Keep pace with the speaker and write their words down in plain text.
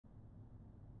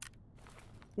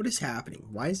What is happening?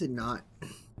 Why is it not?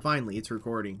 Finally, it's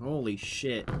recording. Holy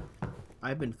shit.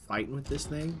 I've been fighting with this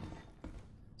thing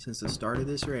since the start of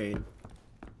this raid.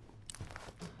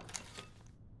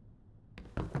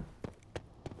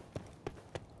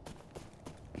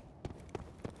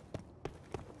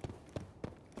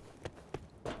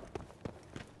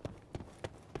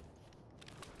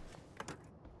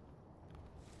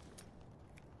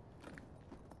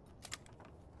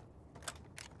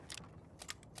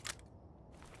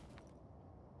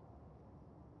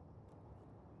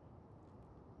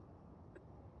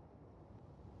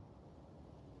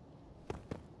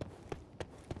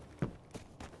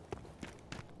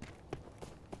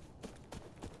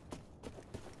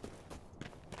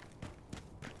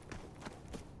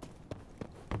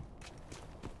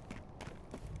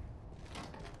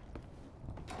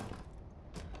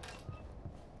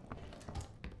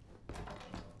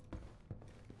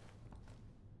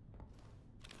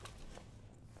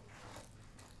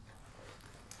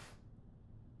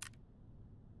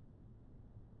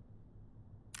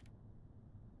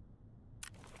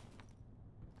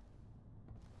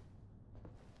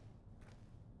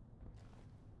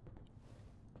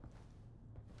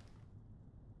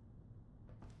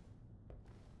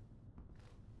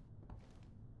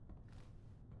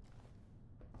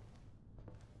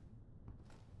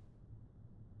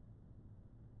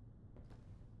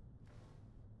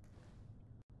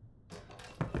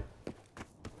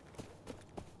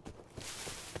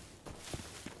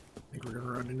 I think we're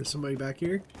gonna run into somebody back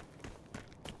here.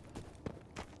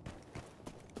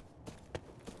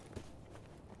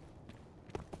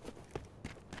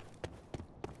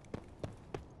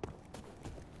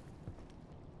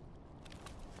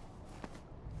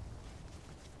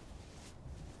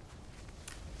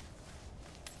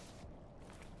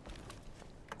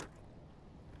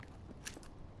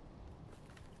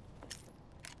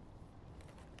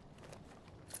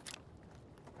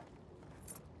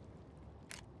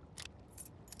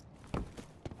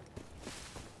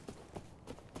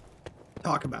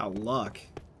 Talk about luck.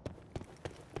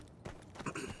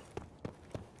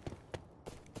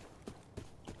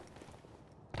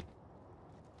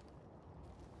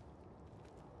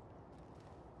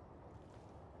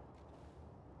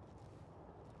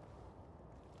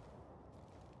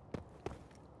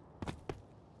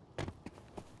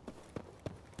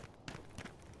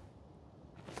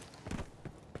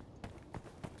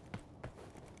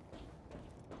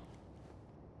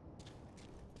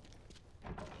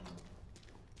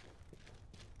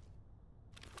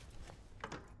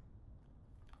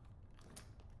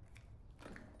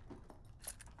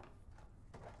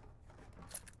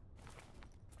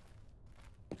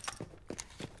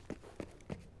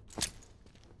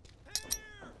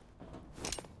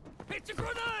 It's a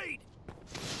grenade!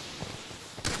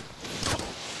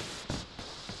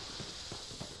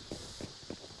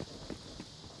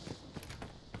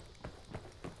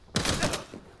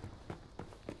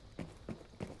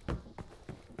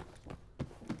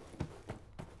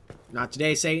 Not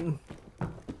today, Satan. I'm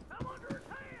under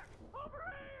attack! Over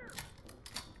here!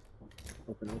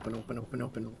 Open, open, open, open,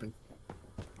 open, open.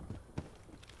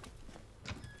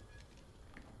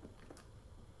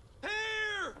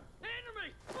 Here!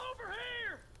 Enemy! Over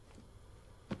here!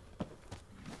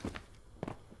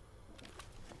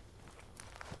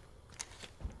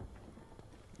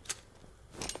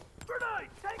 Grenade!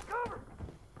 Take cover!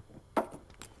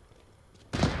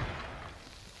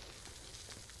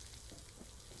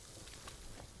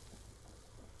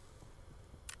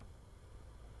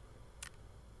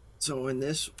 So in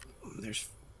this, there's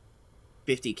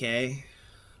 50K,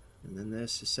 and then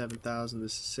this is 7,000.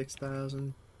 This is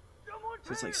 6,000.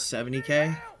 So it's like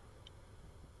 70K.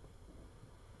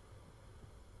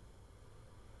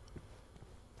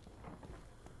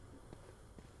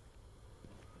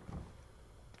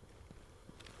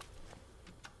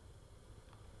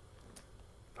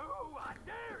 Oh, I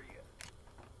dare you!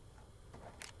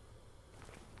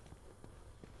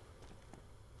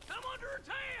 I'm under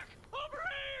attack! Over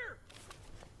here!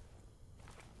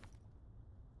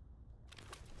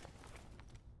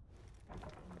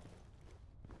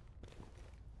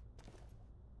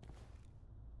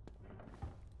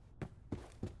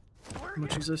 How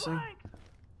much is this thing?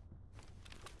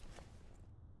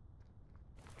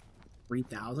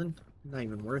 3,000? Not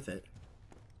even worth it.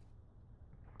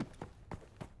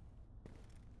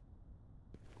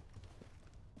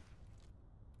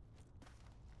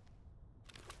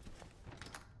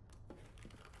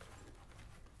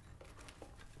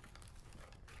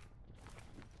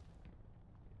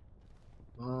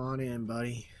 Come on in,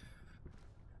 buddy.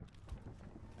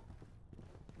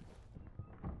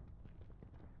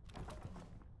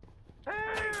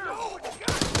 Here!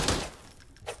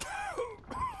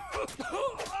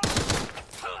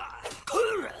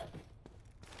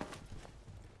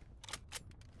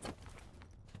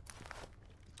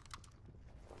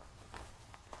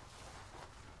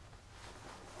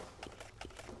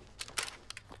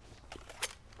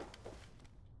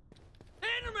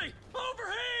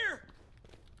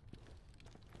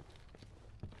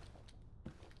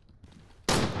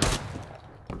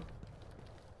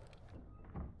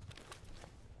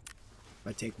 If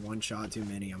I take one shot too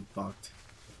many, I'm fucked.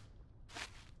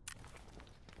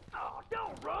 Oh,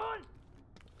 don't run!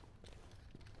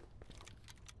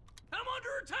 I'm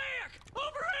under attack!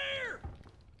 Over here!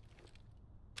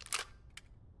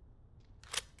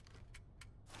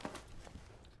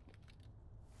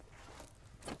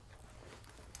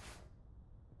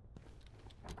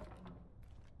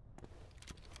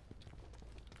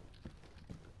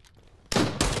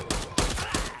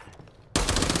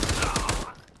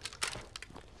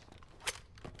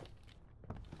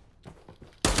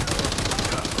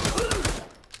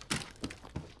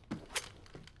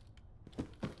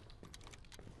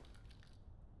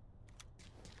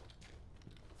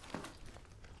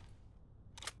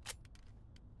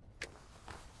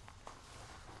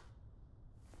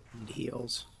 Need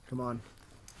heals. Come on.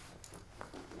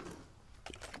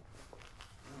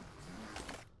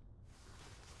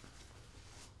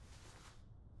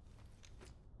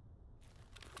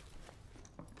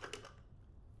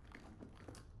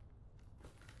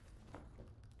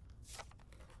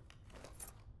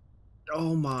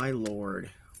 Oh my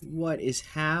lord. What is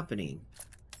happening?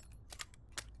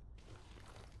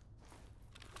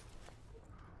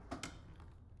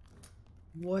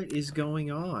 What is going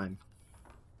on?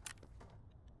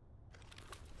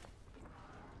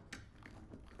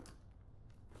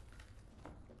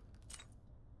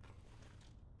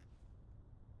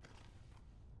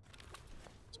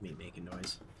 It's me making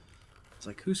noise. It's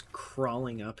like, who's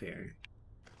crawling up here?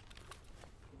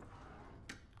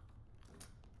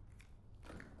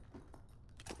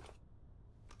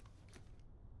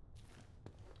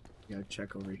 Gotta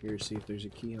check over here, see if there's a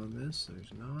key on this.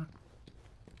 There's not.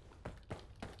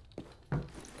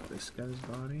 This guy's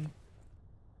body.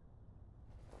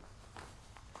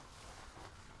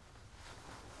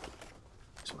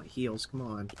 Just want heals, come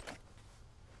on.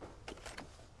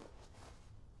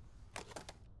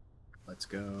 Let's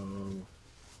go.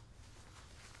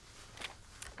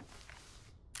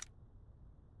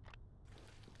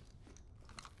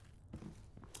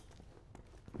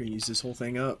 We're gonna use this whole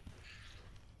thing up.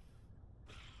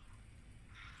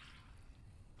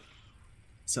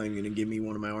 It's not even gonna give me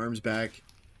one of my arms back.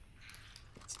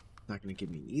 It's not gonna give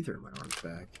me either of my arms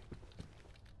back.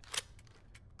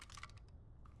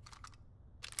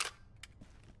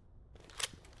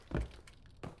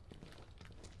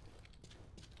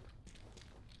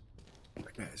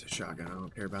 That guy has a shotgun. I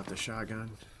don't care about the shotgun.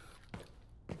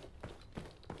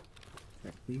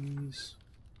 Check these.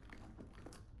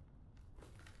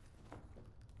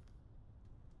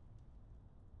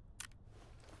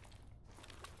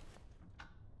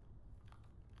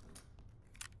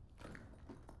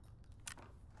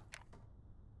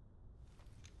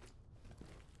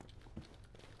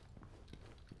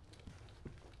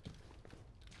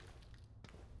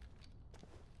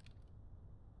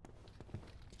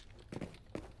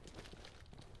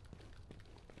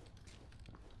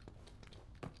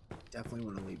 Definitely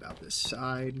want to leave out this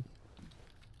side.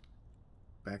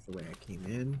 Back the way I came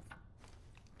in.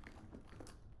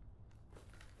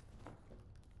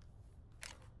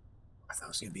 I thought it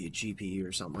was going to be a GPU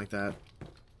or something like that. I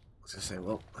was going to say,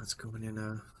 well, let's go in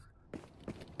and,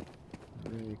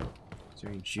 is there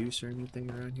any juice or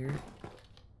anything around here?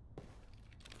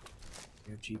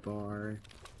 We have G-bar.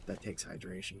 That takes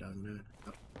hydration, doesn't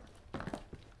it? Oh.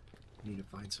 Need to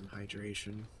find some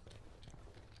hydration.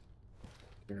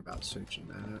 Care about searching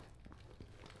that.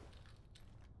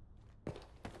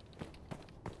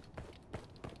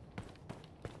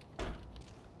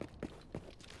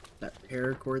 That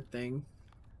paracord thing.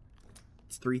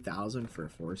 It's 3,000 for a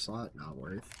 4 slot. Not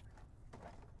worth.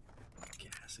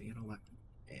 Gas, and a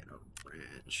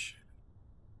wrench.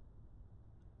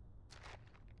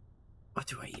 What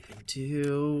do I even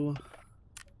do?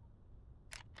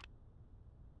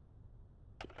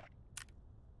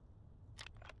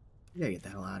 We gotta get the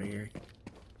hell out of here.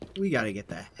 We gotta get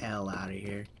the hell out of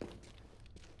here.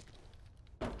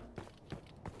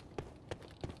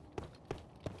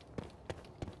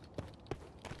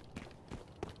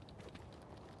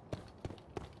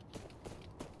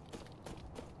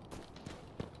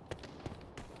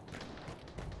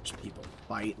 There's people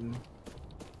fighting.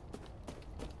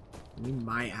 We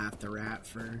might have to rat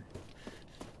for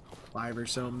 5 or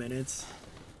so minutes.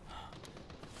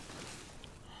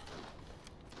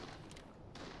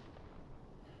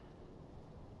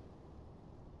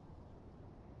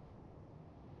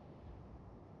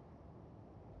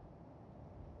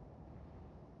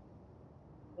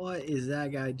 What is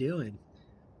that guy doing?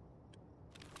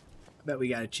 I bet we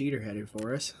got a cheater headed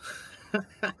for us.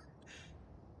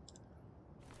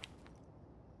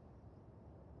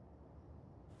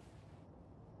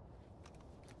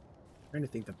 Trying to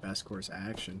think the best course of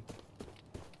action.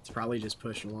 It's probably just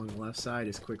push along the left side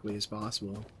as quickly as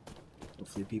possible.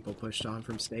 Hopefully people pushed on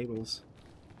from stables.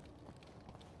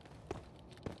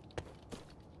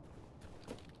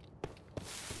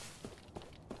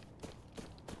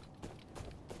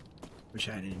 Wish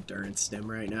I had an endurance stim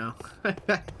right now.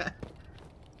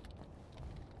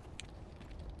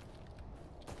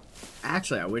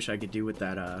 Actually, I wish I could do what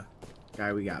that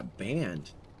guy we got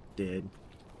banned did,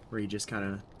 where he just kind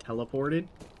of teleported.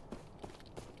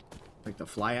 Like the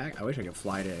fly act. I wish I could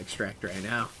fly to extract right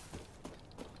now.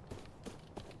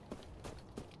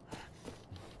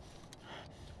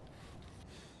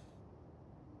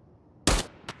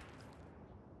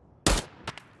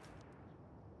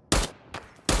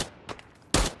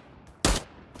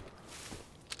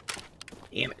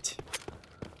 Damn it.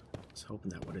 I was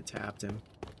hoping that would have tapped him.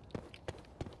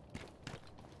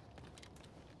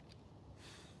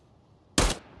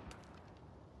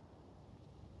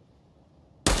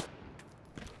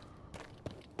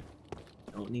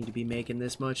 Don't need to be making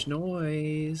this much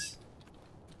noise.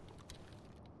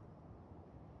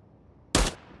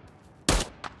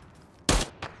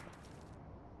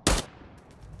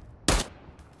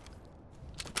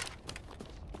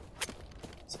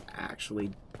 It's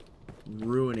actually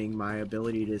ruining my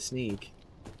ability to sneak.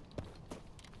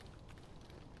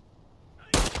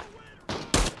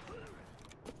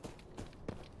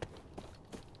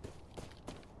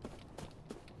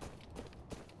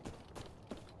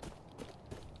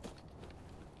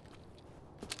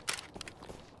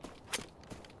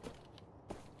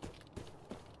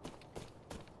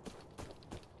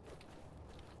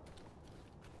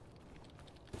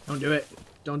 Don't do it.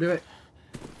 Don't do it.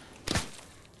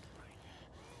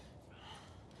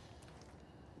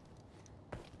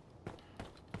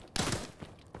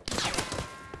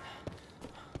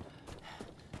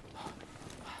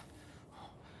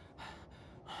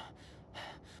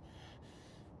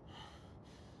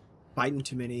 Fighting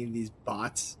too many of these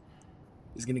bots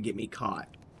is gonna get me caught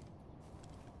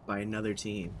by another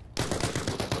team.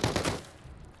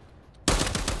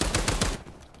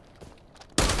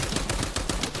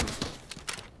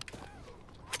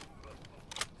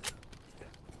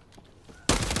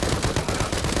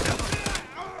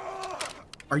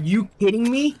 Are you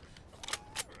kidding me?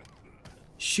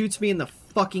 Shoots me in the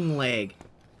fucking leg.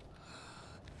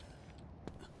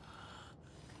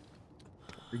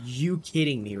 Are you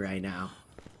kidding me right now?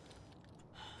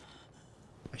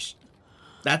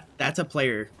 That's a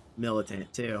player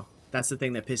militant too. That's the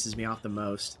thing that pisses me off the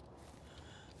most.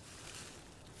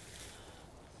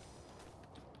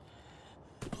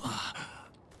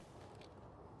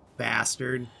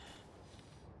 Bastard.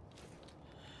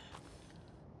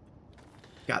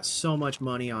 Got so much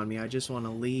money on me. I just want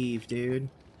to leave, dude.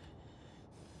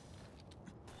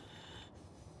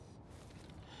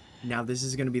 Now this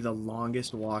is going to be the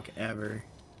longest walk ever.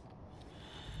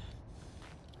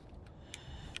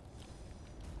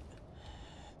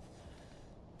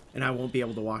 And I won't be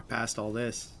able to walk past all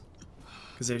this.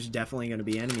 Because there's definitely going to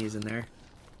be enemies in there.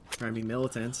 Trying to be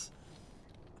militants.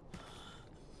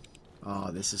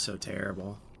 Oh, this is so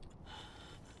terrible.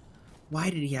 Why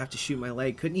did he have to shoot my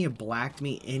leg? Couldn't he have blacked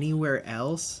me anywhere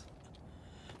else?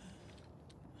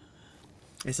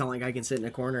 It's not like I can sit in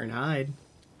a corner and hide.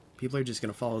 People are just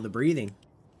going to follow the breathing.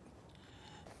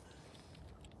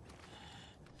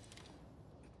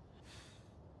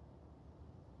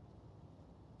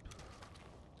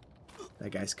 That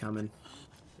guy's coming.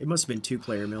 It must have been two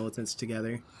player militants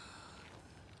together.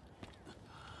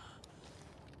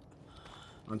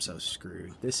 I'm so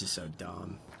screwed. This is so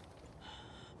dumb.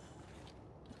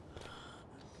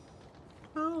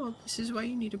 Oh, this is why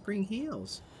you need to bring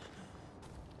heals.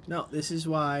 No, this is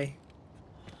why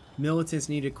militants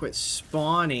need to quit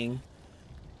spawning.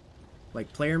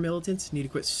 Like, player militants need to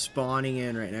quit spawning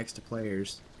in right next to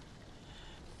players.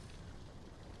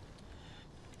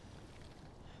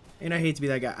 And I hate to be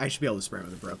that guy. I should be able to sprint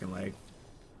with a broken leg.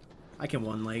 I can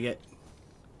one-leg it.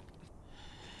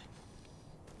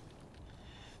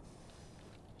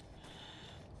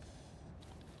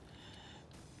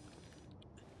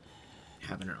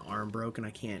 Having an arm broken, I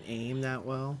can't aim that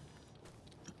well.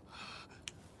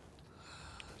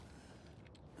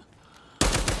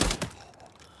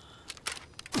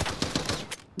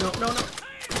 No, no, no.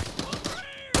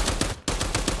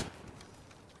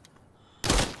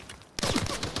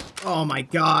 Oh my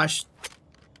gosh.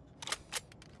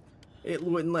 It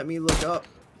wouldn't let me look up.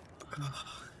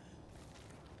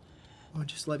 Oh,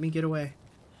 just let me get away.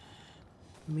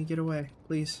 Let me get away,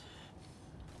 please.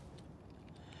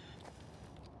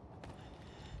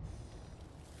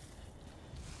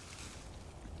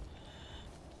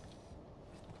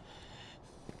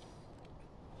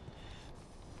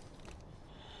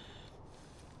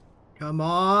 Come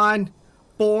on.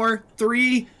 4,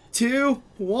 3, 2,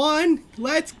 1.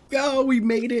 Let's go. We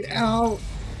made it out.